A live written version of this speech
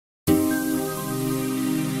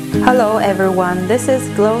Hello everyone, this is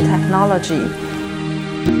Glow Technology.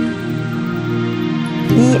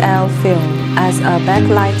 EL film as a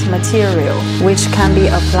backlight material which can be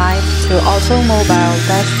applied to automobile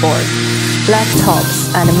dashboards,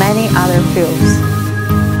 laptops and many other fields.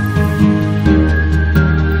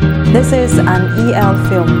 This is an EL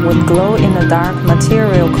film with glow-in-the-dark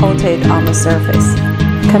material coated on the surface.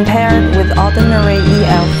 Compared with ordinary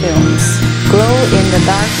EL films,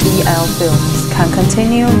 glow-in-the-dark EL films can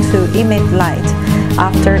continue to emit light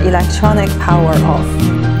after electronic power off.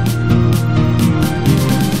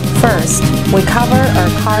 First, we cover a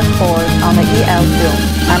cardboard on the EL film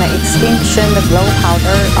and extinction the glow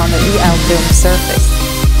powder on the EL film surface.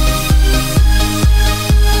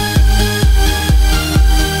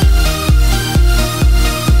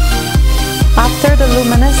 After the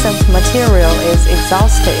luminescent material is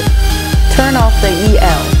exhausted, turn off the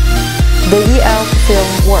EL. The EL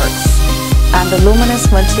film works, and the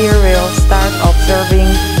luminous material starts observing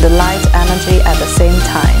the light energy at the same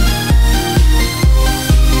time.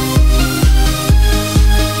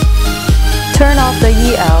 Turn off the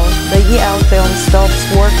EL film stops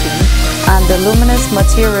working, and the luminous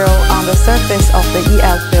material on the surface of the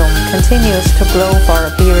EL film continues to glow for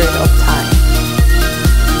a period of time.